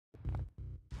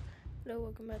Hello,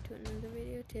 welcome back to another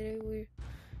video. Today we're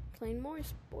playing more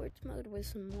sports mode with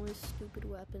some more stupid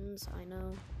weapons. I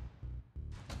know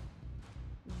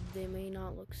they may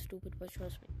not look stupid, but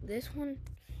trust me, this one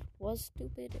was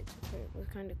stupid, except for it was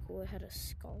kind of cool. It had a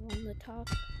skull on the top,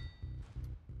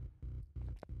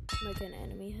 like an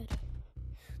enemy head.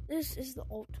 This is the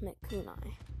ultimate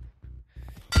kunai,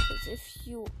 because if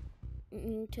you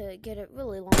need to get it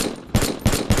really long,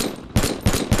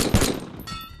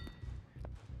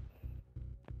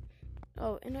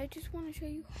 oh, and I just want to show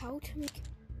you how to make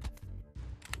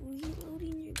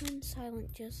reloading your gun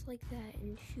silent just like that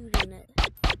and shooting it.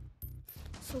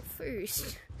 So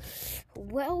first,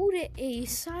 weld a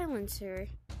silencer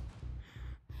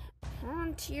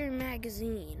onto your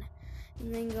magazine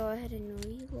and then go ahead and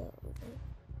reload it.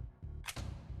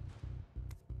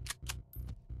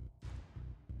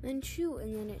 Then shoot,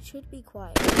 and then it should be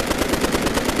quiet.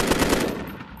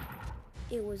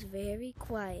 It was very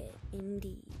quiet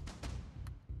indeed.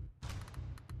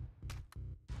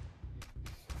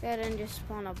 And just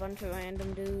spawn a bunch of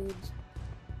random dudes.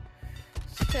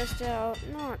 Let's test out,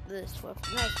 not this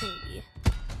weapon, that's gonna be.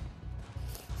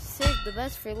 Save the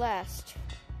best for last.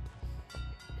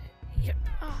 Yeah.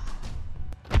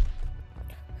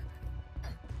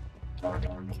 I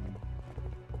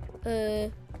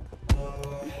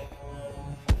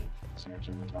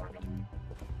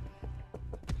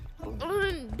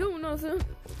didn't do nothing.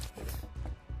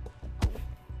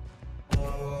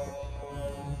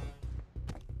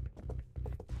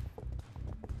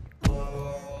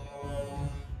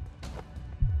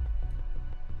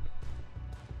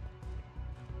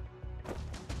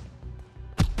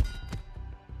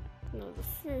 No, the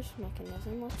first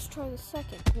mechanism. Let's try the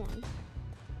second one.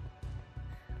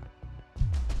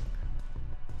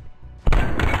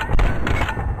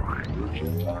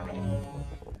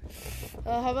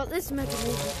 How about this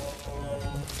mechanism?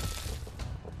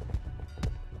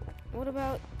 What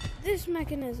about this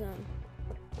mechanism?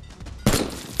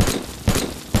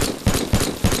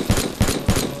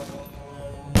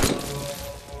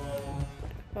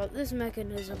 About this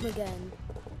mechanism again.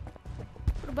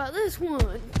 What about this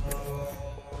one?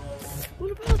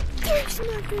 What about this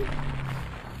mechanism?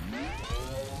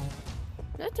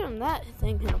 Let's turn that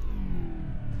thing up.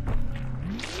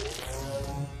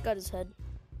 Got his head.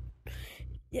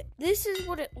 Yeah, this is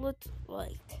what it looked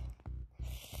like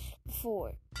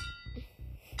before.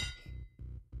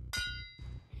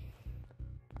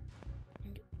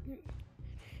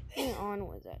 Hang on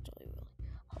was actually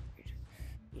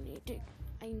really hard.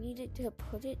 I needed to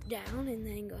put it down and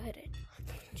then go ahead and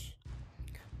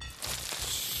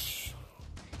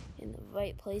in the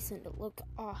right place, and it looked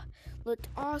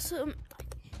awesome.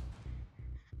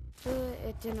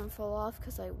 It didn't fall off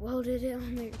because I welded it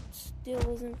on there. It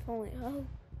still isn't falling out.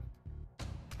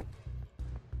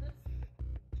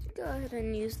 Go ahead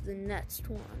and use the next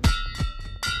one.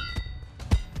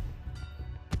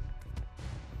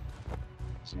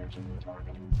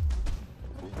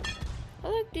 How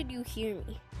the heck did you hear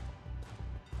me?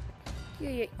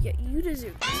 Yeah, you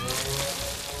deserve it.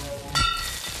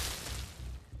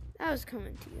 I was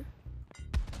coming to you.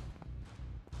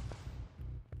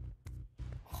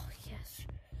 Oh, yes.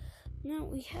 Now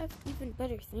we have even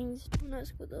better things. Don't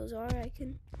ask what those are. I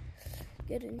can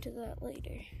get into that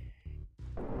later.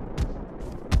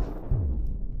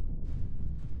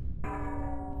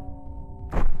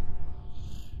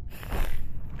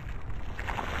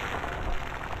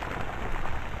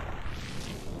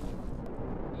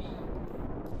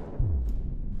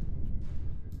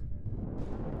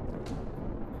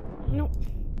 Nope.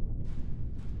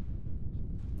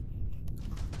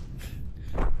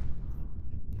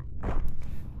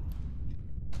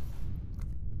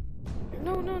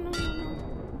 No. No.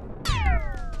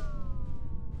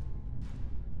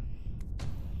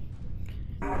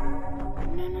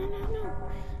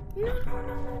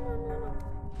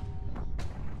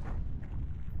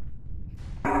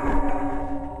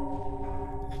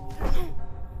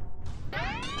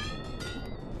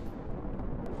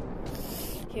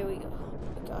 Here we go.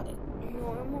 I got it.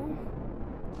 Normal.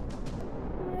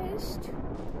 Rest.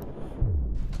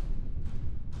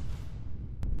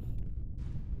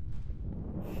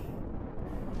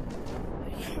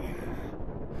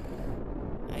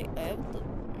 I have the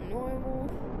normal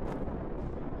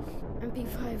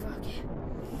MP5 rocket.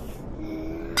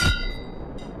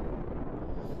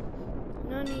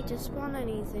 No need to spawn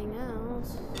anything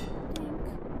else. I think.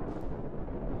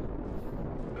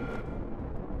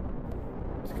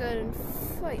 Let's go ahead and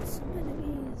fight some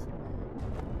enemies.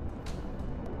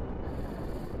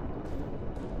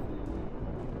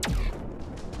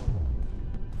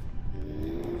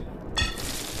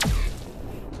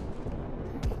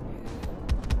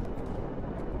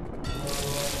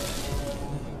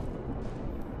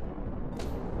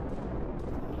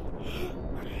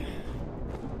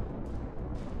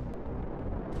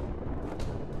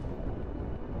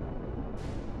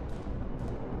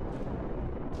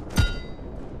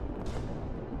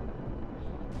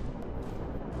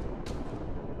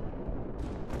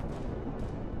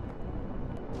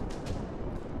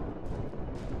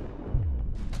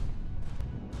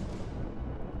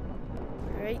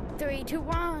 3, 2,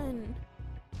 1.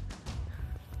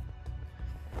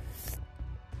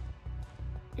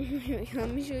 Let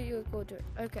me show you a cool.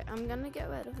 Okay, I'm gonna get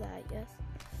rid of that, yes.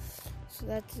 So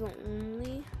that's the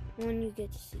only one you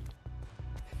get to see.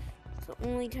 It's the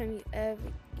only time you ever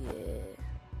get.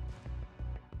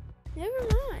 Never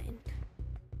mind.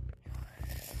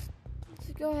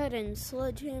 Let's go ahead and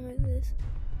sledgehammer this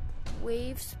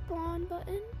wave spawn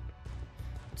button.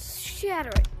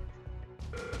 Shatter it.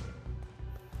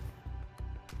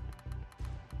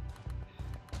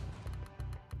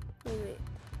 Wait.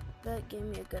 That gave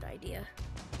me a good idea.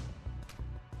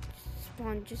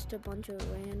 Spawn just a bunch of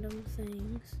random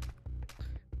things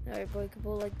that are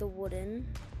breakable, like the wooden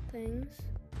things.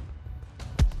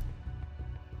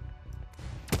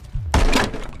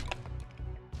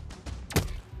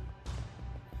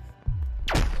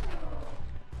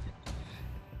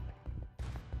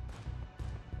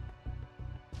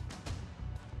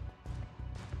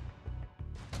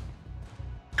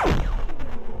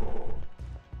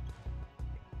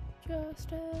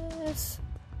 Justice.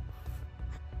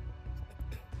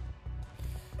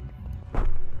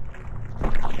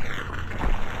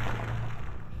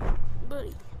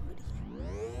 Buddy.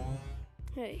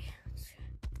 Hey.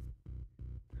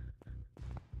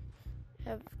 I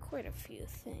have quite a few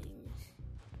things.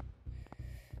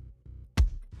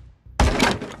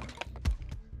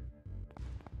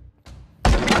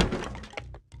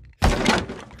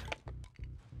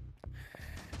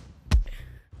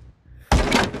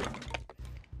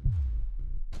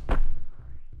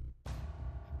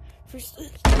 First,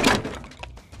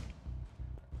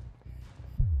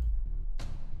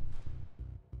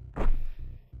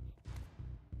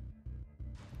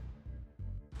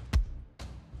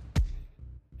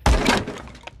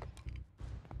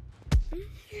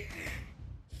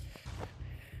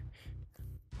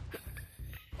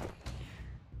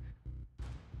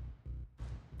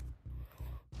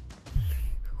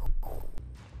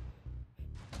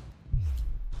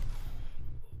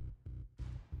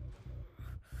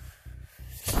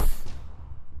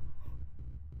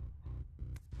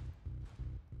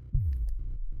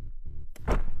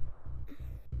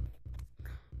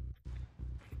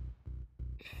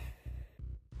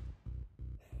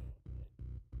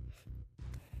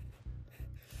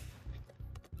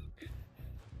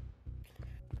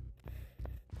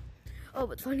 oh,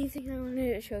 but funny thing I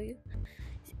wanted to show you.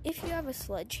 If you have a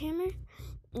sledgehammer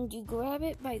and you grab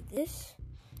it by this,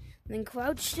 then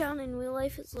crouch down in real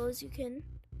life as low as you can,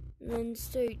 and then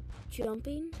start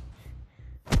jumping.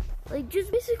 Like,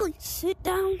 just basically sit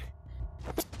down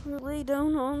or lay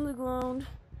down on the ground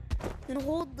and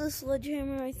hold the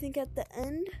sledgehammer, I think, at the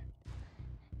end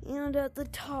and at the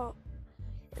top.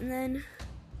 And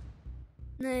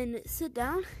then sit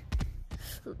down,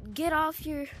 get off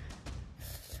your,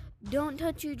 don't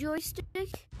touch your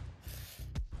joystick,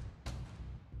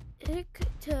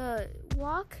 to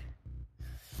walk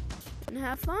and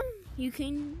have fun. You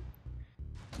can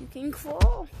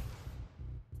crawl.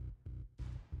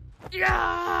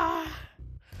 Yeah.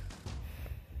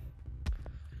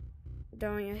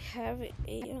 Don't you have it,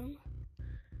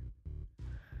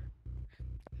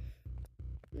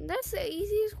 That's the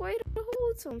easiest way to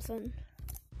hold something.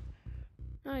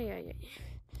 Oh yeah.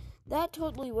 That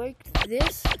totally worked.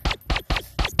 This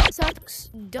sucks.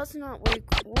 Does not work.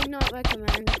 Would not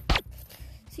recommend.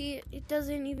 See, it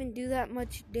doesn't even do that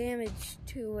much damage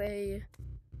to a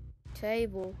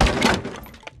table.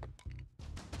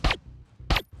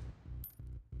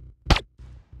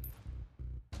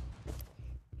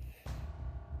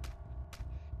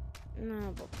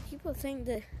 No, but people think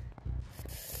that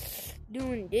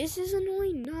doing this is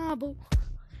annoying. Nah, but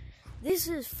this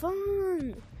is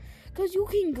fun. Because you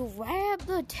can grab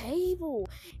the table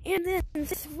and then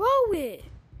throw it.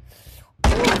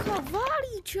 Or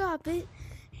karate chop it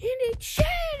and it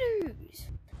shatters.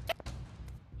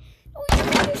 Or you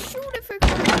can just shoot it for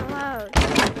crying out loud.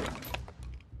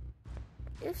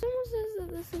 If someone says that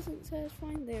this isn't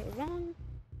satisfying, they're wrong.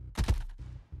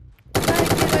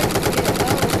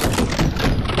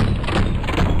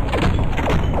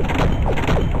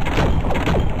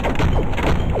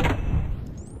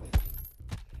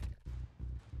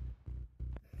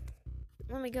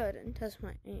 Let me go ahead and test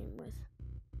my aim with.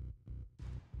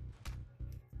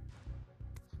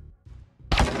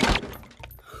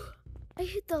 I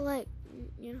hit the leg,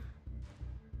 you know.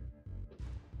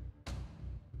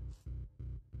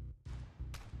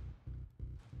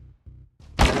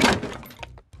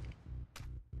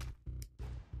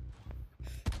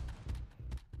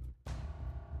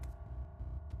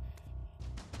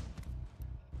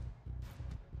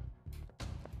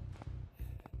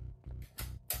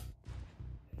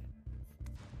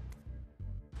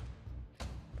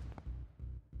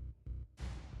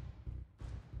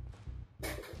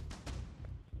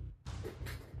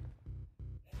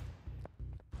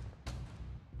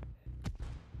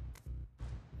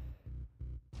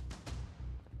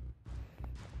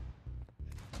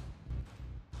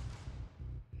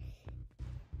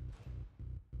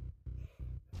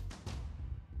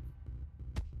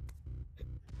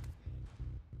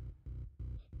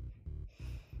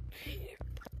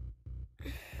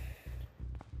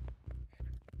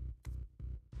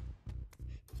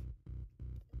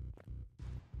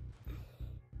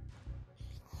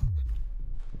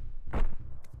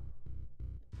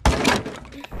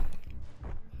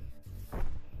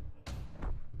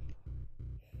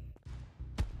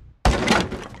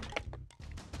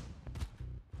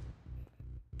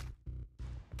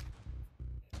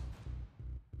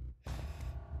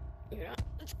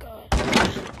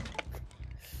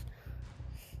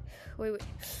 Wait.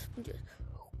 Just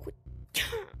quit.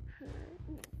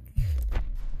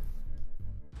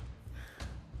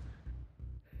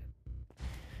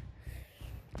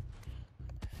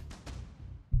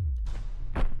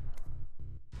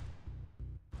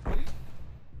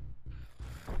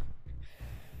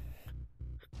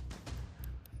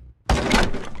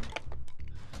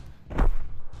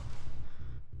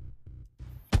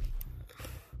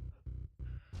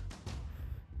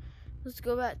 Let's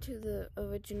go back to the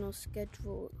original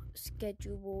scheduled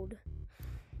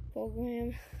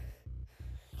program.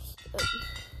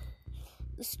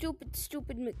 The stupid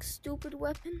McStupid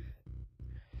weapon.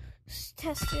 Let's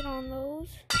test it on those.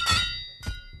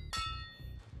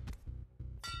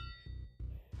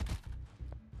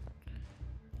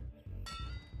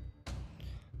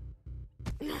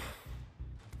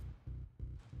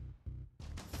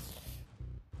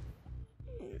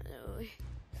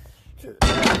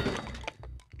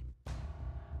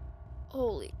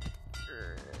 Holy.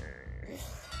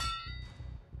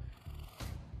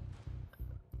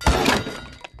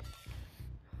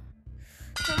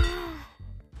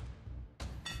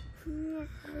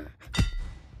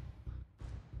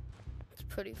 It's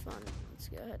pretty fun. Let's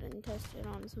go ahead and test it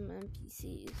on some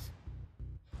NPCs.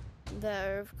 That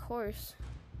are, of course,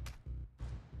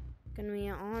 gonna be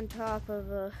on top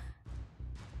of a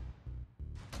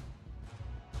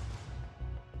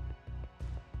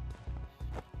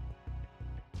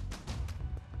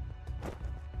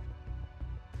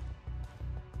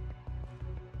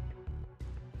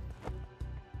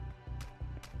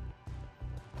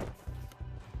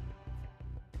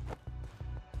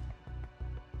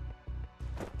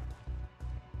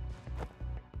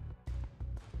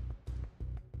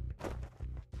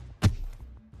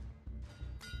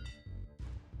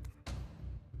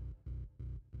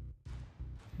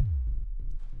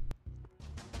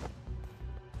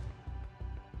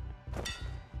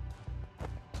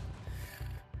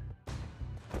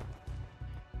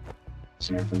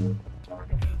Seven.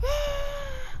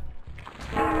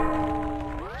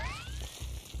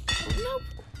 Nope.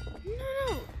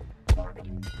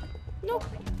 No.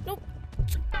 Nope.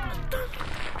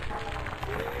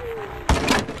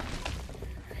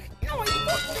 No, I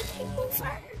want the table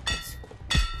first.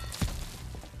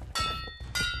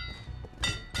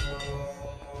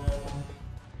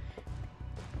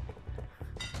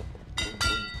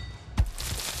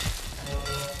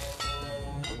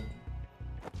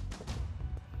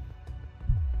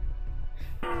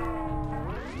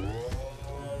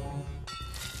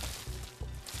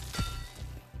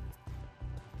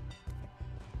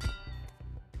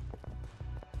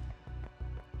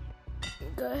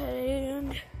 Go ahead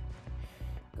and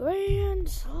Grand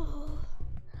Soul.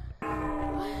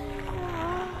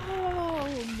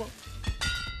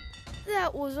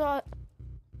 That was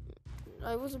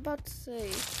I was about to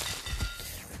say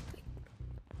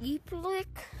Eplic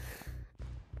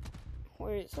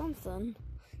or something.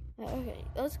 Okay,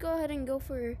 let's go ahead and go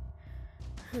for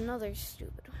another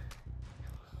stupid one.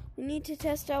 We need to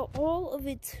test out all of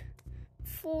its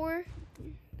 4.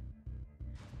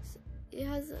 It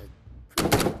has a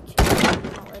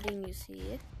not letting you see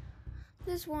it.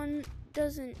 This one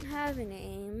doesn't have a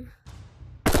name.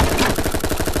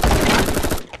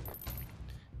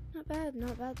 Not bad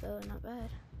though, not bad.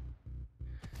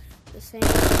 The same.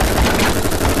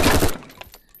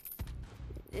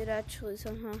 It actually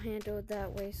somehow handled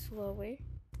that way slower.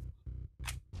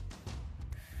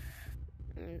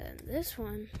 And then this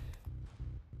one.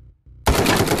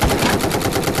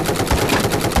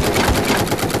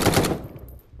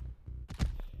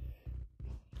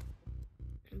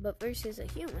 But versus a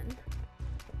human,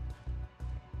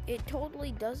 it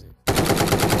totally doesn't.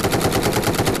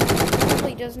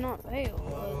 Totally does not fail.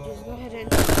 Just go ahead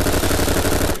and.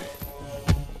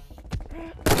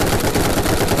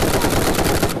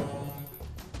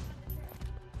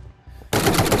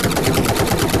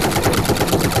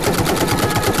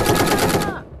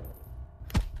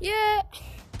 Yeah.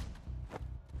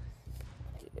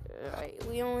 Alright,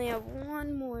 we only have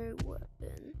one more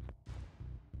weapon.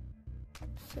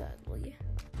 Sadly.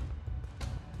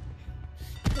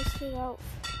 Test it out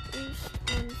first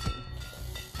on some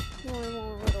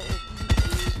normal little.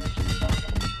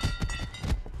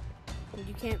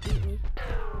 You can't beat me.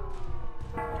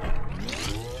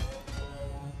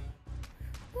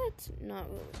 That's not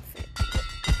really fair.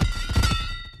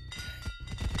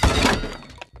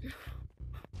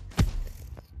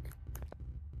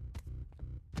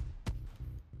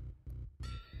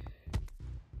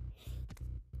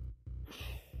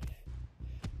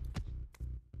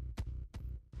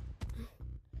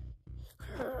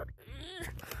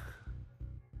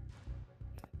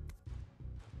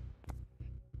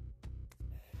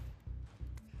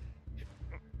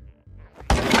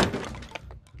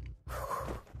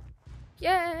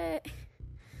 Yay!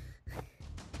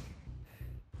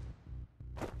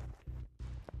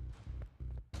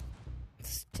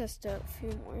 Let's test out a few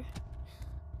more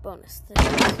bonus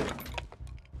things.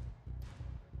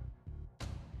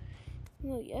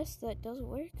 Well, yes, that does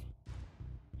work.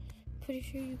 Pretty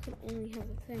sure you can only have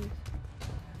a thing.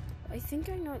 I think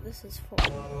I know what this is for.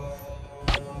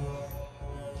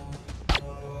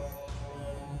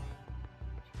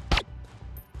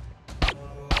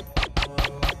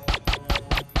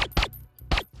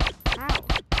 Ow.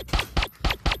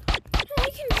 I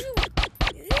can do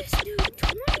this dude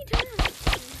 20 times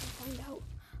to find out.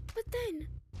 But then,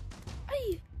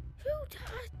 I shoot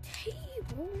a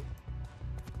table.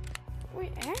 Or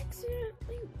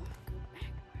accidentally walk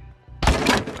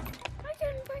backwards. I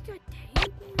can break a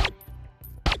table.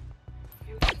 I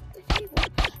can break the table.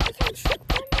 I can shoot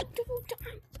them multiple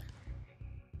times.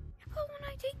 But when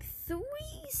I take 3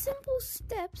 simple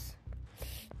steps,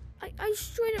 I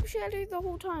straight up shattered the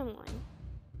whole timeline.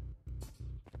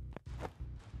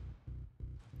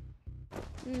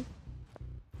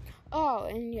 Oh,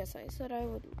 and yes, I said I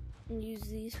would use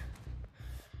these.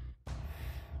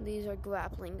 These are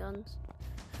grappling guns.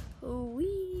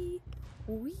 Wee,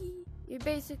 wee. You're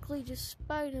basically just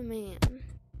Spider-Man.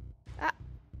 Ah.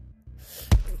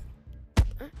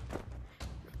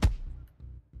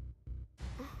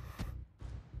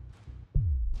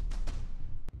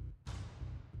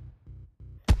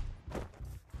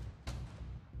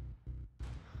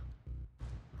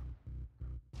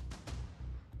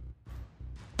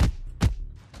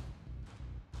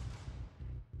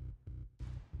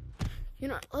 You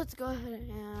know, let's go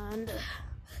ahead and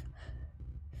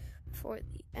for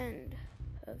the end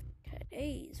of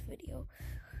today's video,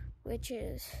 which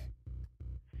is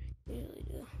usually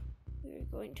do, we're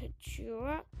going to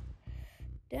drop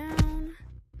down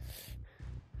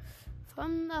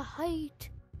from the height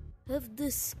of the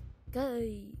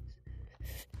skies.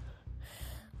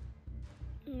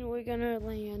 And we're gonna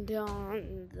land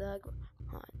on the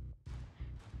ground.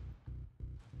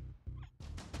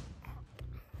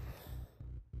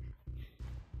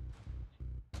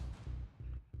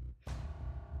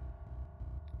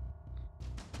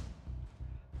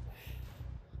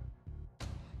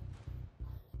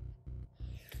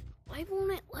 Why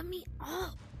won't it let me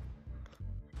up?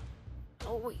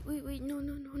 Oh, wait,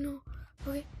 no.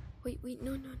 Okay, wait,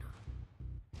 no.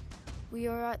 We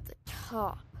are at the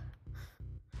top.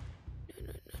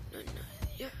 No,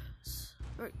 yes.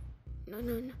 Alright, no.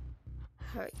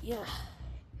 Alright, yeah.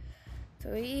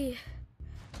 3,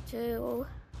 2,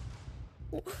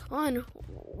 1.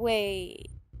 Wait,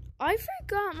 I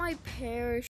forgot my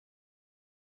parachute.